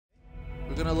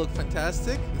We're gonna look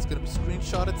fantastic. It's gonna be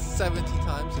screenshotted 70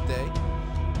 times a day.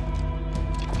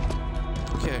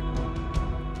 Okay.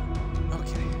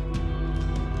 Okay.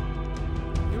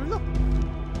 Here we go.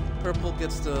 Purple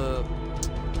gets the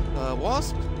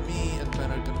wasp. Me and Ben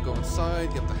are gonna go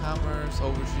inside, get the hammers,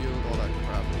 overshield, all that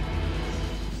crap.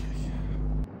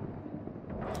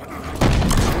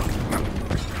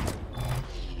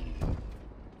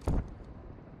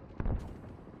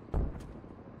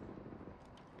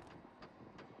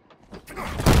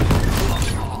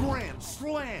 Grand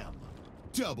slam!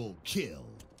 Double kill.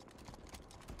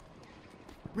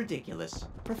 Ridiculous.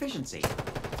 Proficiency.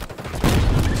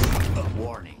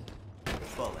 Warning.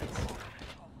 Bullets.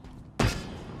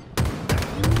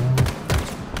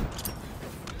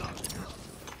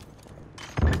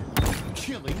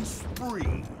 Killing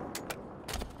spree.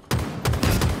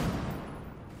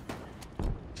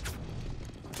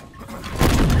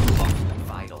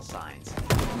 Vital signs.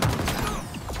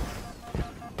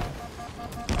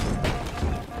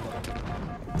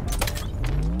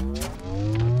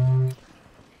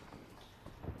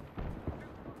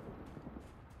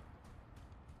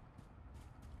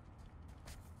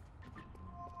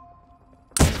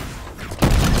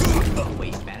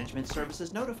 Waste management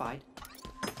services notified.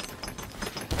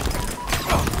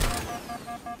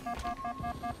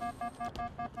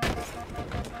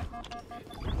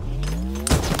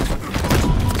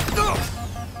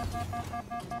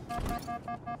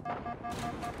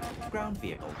 Ground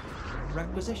vehicle.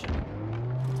 Requisition.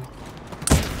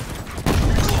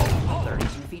 32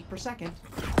 feet per second.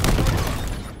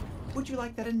 Would you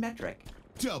like that in metric?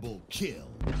 Double kill.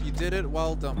 If you did it,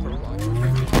 well done, Purple.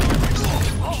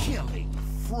 Killing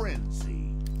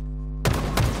frenzy.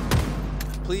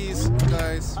 Please,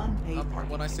 guys. Unpaid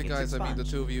When I say parking guys, I tickets mean the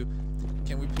expunged. two of you.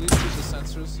 Can we please use the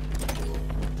sensors?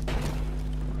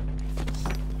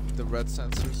 The red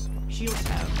sensors. Shields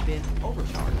have been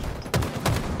overcharged.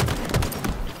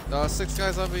 6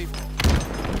 guys on me.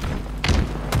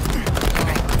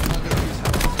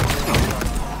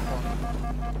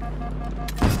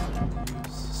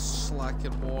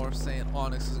 Slacking more, saying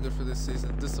Onyx is good for this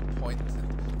season.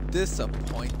 Disappointment.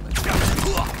 Disappointment.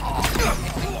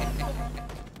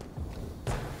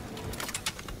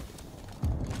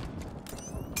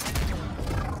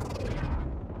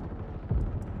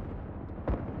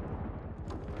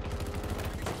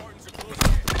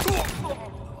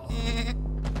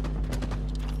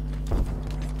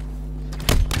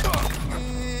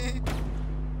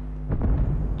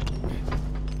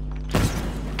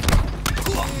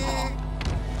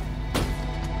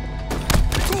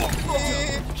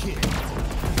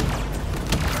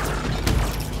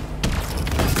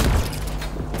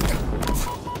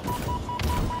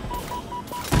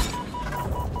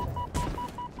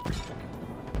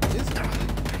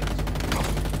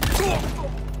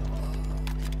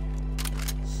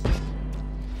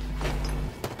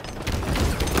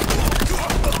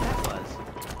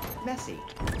 Messy.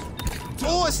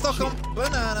 Oh, I stuck him!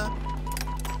 Banana!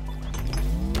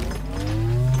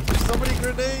 Somebody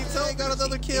grenades! Oh, I got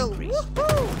another kill!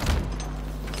 Woohoo!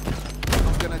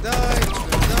 I'm gonna die! I'm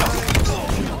gonna die!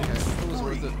 Okay, it was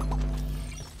worth it.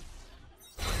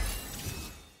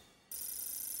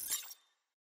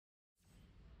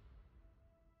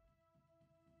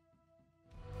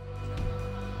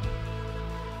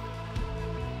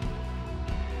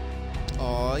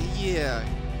 Oh yeah!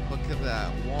 Look at that.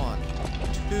 1,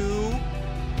 2.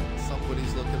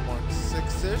 Somebody's looking more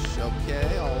 6-ish.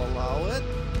 Okay, I'll allow it.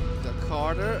 The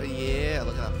Carter. Yeah,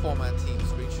 look at that 4-man team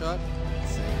screenshot.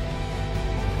 Let's see.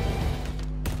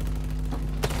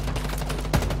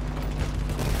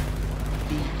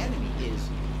 The enemy is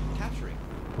capturing.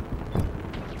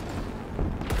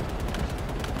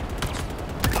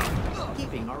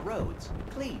 Keeping our roads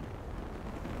clean.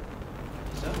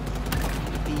 So,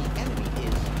 the enemy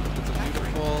is It's a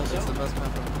beautiful, it's the best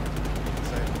map ever.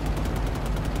 Say it.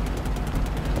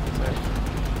 Say it.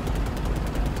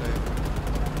 Say it.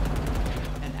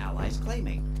 and allies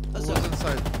claiming a Who zone. was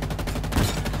inside?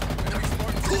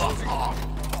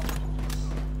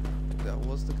 That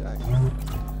was the guy.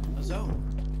 A zone.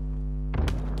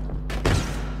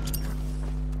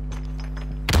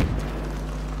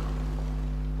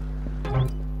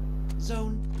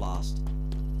 Zone lost.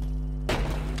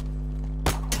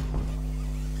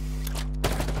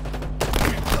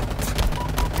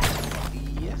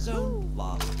 Yeah. Zone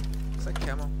lost. Looks like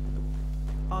camo.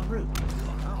 En route.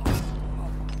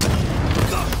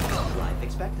 Life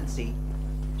expectancy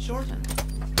shortened.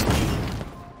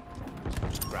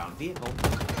 Ground vehicle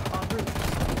en route.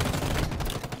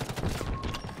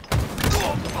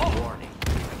 Warning.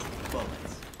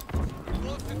 Bullets.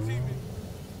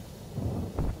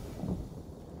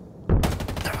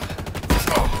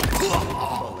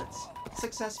 Bullets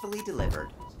successfully delivered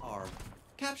are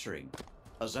capturing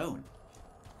a zone.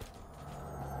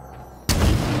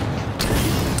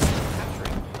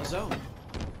 Capturing a zone.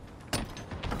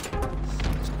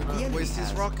 Waste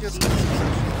these rockets.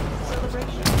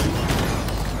 Celebration.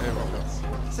 There we go. Bullets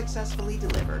successfully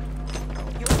delivered.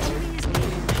 Your enemy is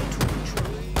nearing total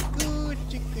control. Good,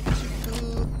 chicka,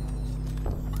 chicka.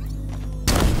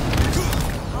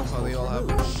 Oh, they all have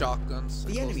shotguns.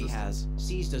 The enemy has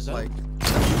seized a zone. Like,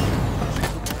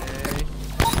 okay.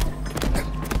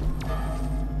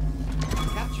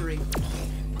 Capturing.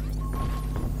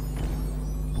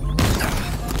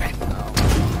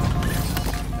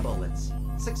 Bullets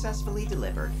successfully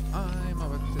delivered. I'm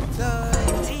about to die.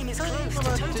 The team is close I'm to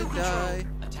about total to control. die.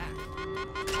 Attack.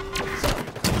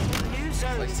 New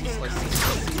zones Slicey, incoming.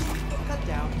 slicey. Cut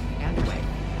down and away.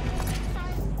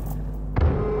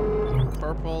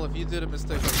 Purple, if you did a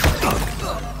mistake like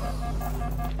that,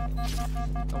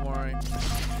 don't worry.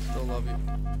 Still love you.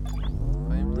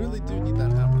 I really do need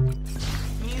that hammer.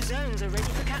 New zones are ready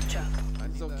for capture. I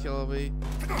need still kill me.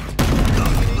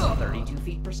 32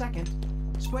 feet per second.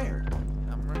 Squared.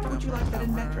 Hammer, Would you hammer, like that in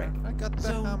hammer. metric? I got the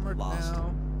Zone hammer lost.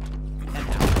 now. And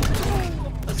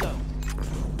now, a zone.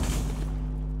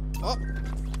 Oh!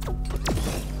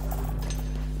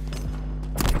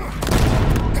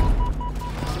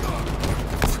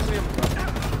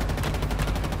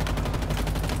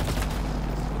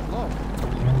 Low.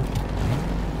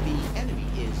 The enemy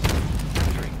is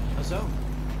capturing a zone.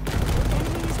 Your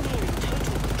enemy is nearing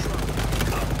total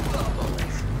control.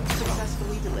 Bullets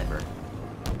successfully delivered.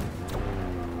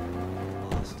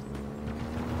 Lost.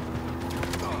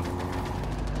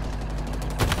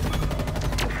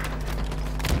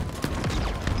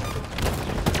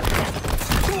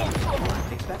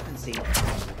 Life expectancy.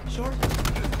 Short.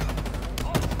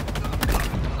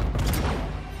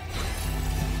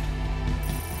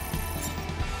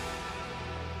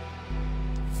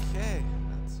 Okay,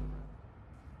 that's a wrap.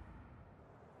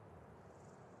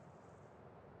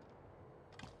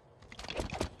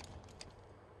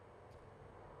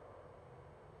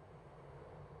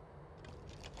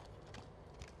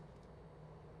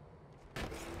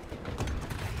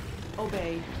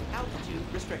 Obey altitude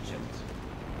restrictions.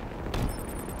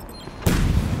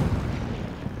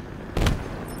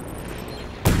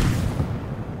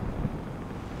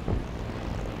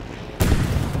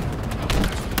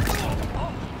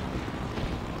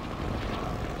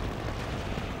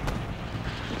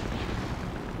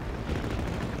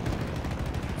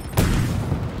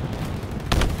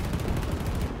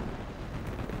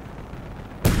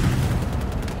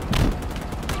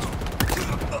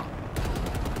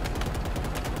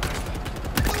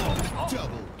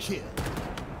 Double kill.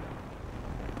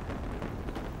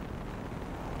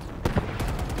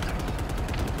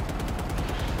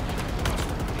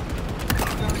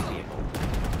 Ground vehicle.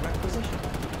 Requisition.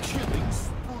 Killing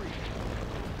spree.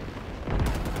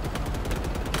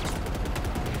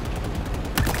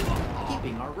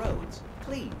 Keeping our roads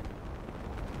clean.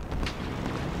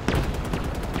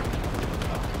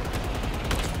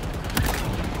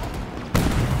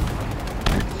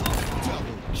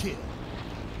 Double kill.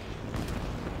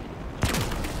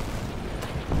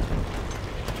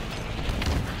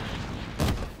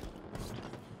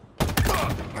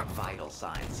 Vital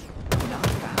signs. Not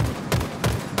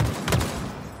found.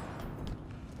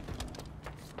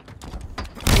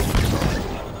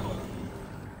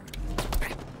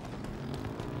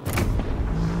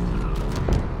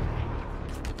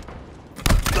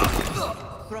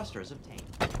 Thrusters obtained.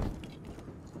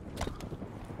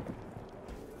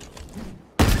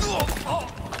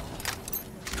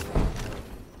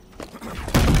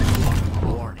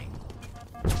 Warning.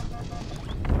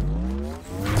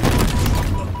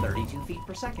 32 feet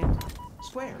per second.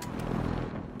 Square.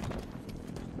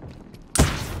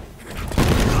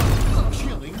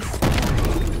 Killing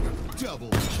spree. Double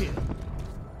kill.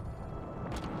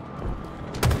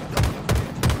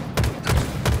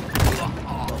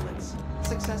 Bullets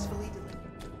successfully delivered.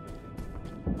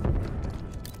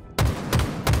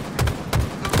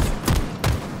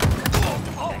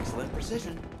 Excellent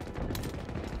precision.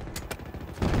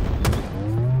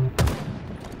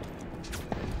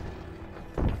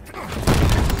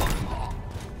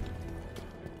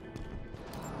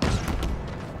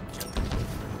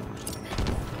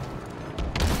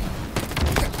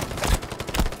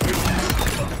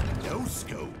 No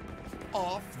scope.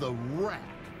 Off the rack.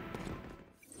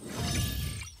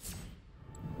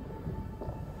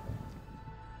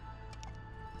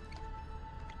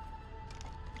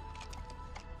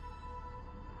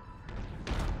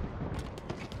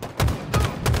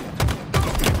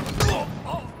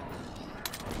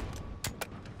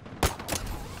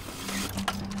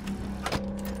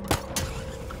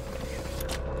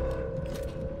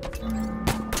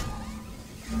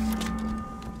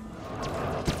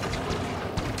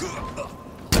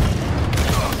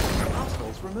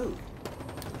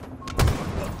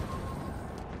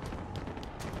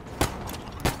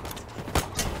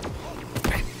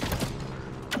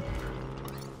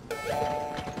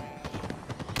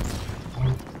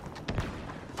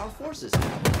 Forces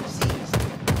have seized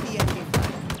the enemy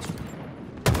flag.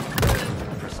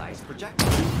 Precise projectile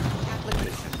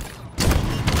application.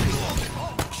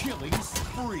 Killing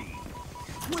spree.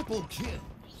 Triple kill.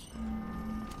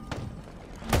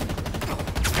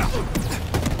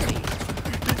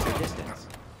 Keep your distance.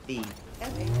 The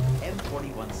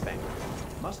M41 Spectre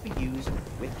must be used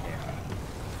with care.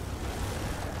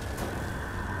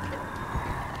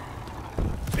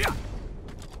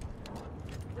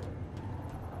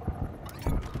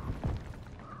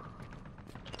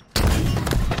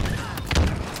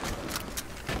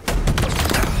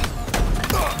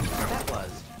 That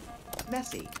was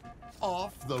messy.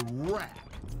 Off the rack.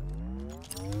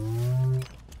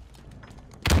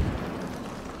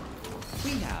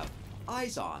 We have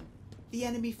eyes on the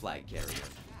enemy flag carrier.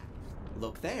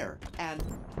 Look there, and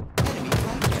enemy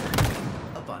flag carrier.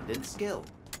 Abundant skill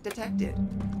detected.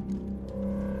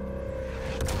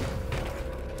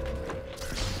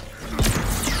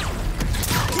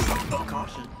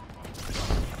 Caution.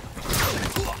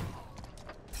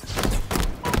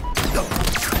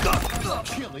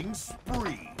 Killing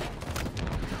spree.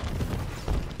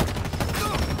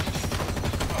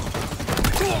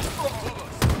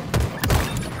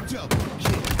 Double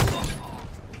kill.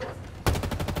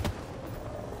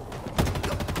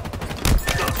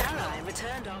 Ally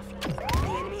returned off.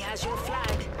 The enemy has your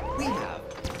flag. We have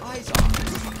eyes on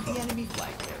the enemy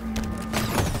flag carrier.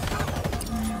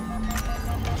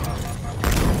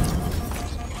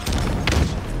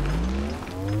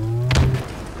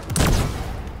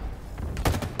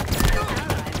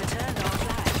 Ally returned our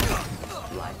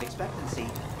flag. Life expectancy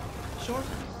shortened.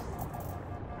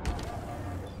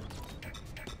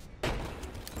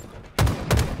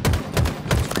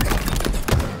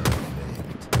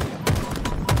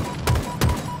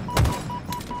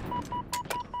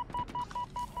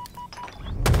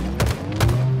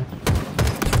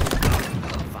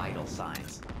 Vital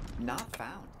signs not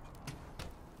found.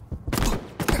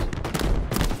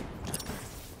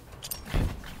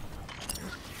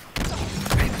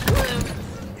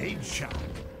 Headshot.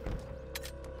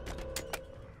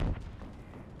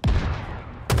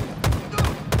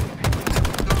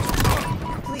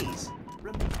 Please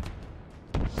remain.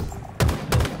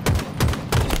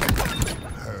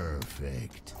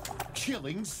 Perfect.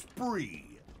 Killing spree.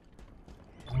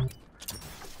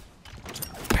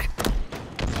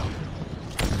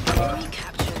 Enemy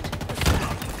captured.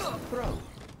 Throw.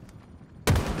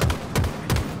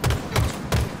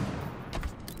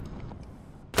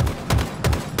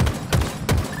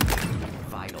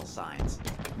 Vital signs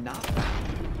not found.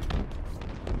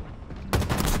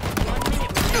 1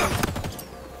 minute remaining.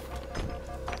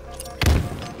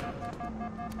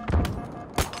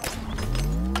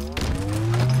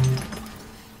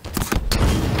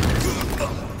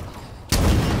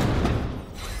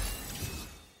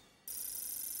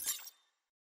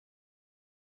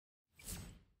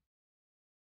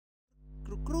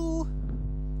 Crew.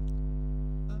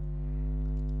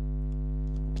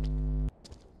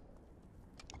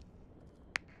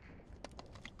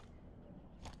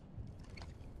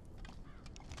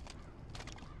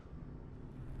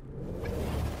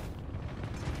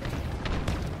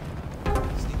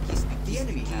 The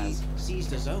enemy has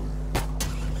seized a zone.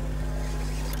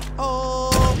 Oh!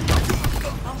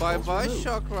 Bye Hostiles bye, removed.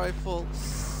 shock rifle,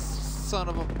 son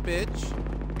of a bitch.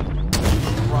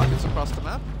 Rockets across the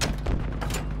map.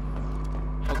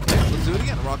 Okay, let's do it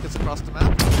again. Rockets across the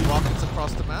map. Rockets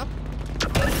across the map.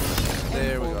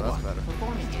 There we go, that's better.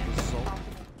 Performing in Assault.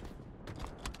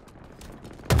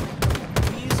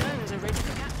 New zones are ready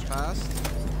for capture. Fast.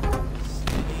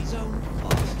 zone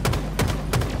lost.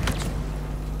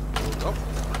 Oh.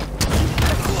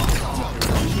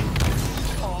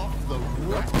 Off the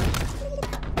rack.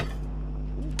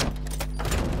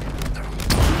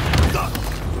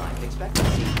 Life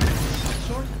expectancy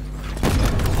shortened.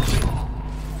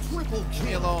 Triple Leave me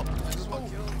kill. alone. I just want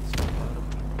kills.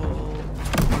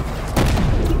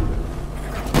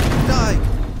 Die!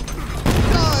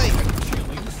 Die!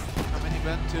 Killings. How many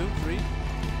been? 2? 3?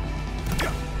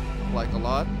 Like a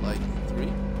lot? Like 3?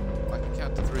 I can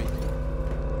count to 3.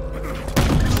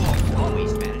 All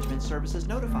waste management services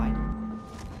notified.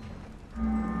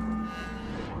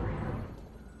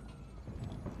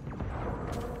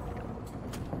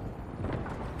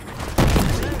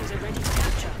 Zones are ready for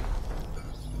capture.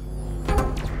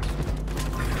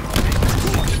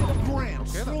 Grand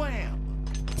Okay, then. slam.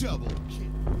 Double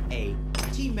kill. A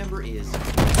team member is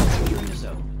securing the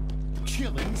zone.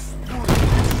 Killing spree.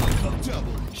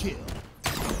 Double kill.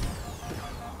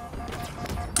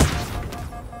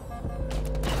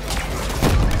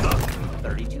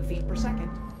 .32 feet per second.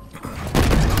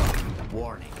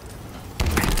 Warning.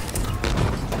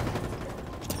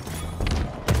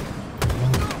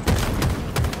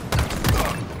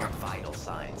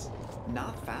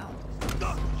 Not found.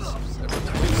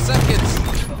 Every 2 seconds.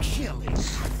 Killing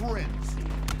frenzy.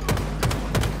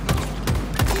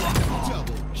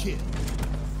 Double kill.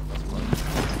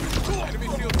 Enemy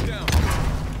shields down.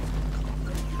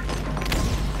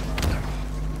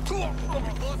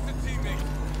 Lost a teammate.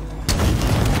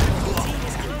 Team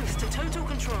is close to total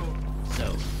control.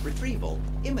 Zone retrieval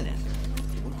imminent.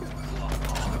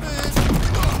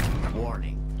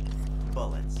 Warning.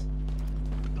 Bullets.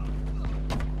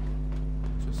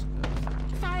 Just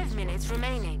 5 minutes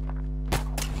remaining.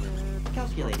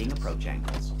 Calculating approach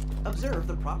angles. Observe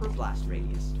the proper blast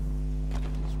radius.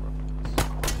 these weapons.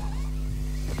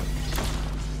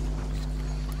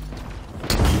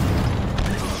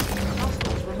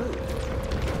 Hostiles removed.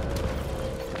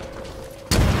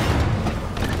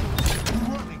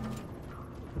 Running.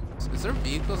 Is there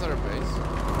vehicles at our base?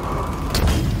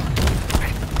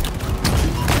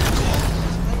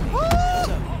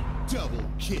 Double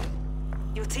kill.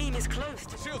 Your team is close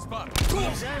to Shield spot. new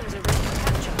zones are ready to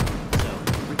capture. Zone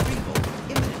retrieval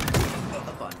imminent.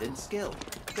 Abundant skill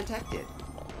detected.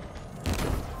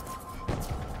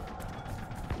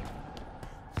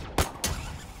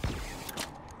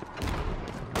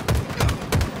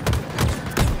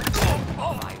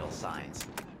 Vital signs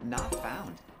not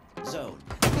found. Zone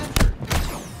captured.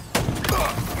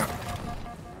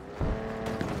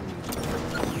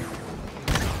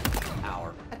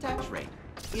 Our attach rate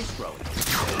is growing.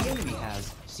 The enemy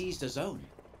has seized a zone.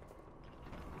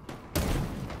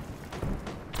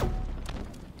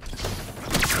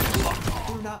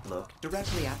 Do not look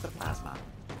directly at the plasma.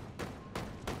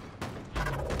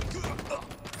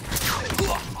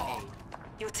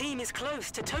 Your team is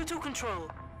close to total control.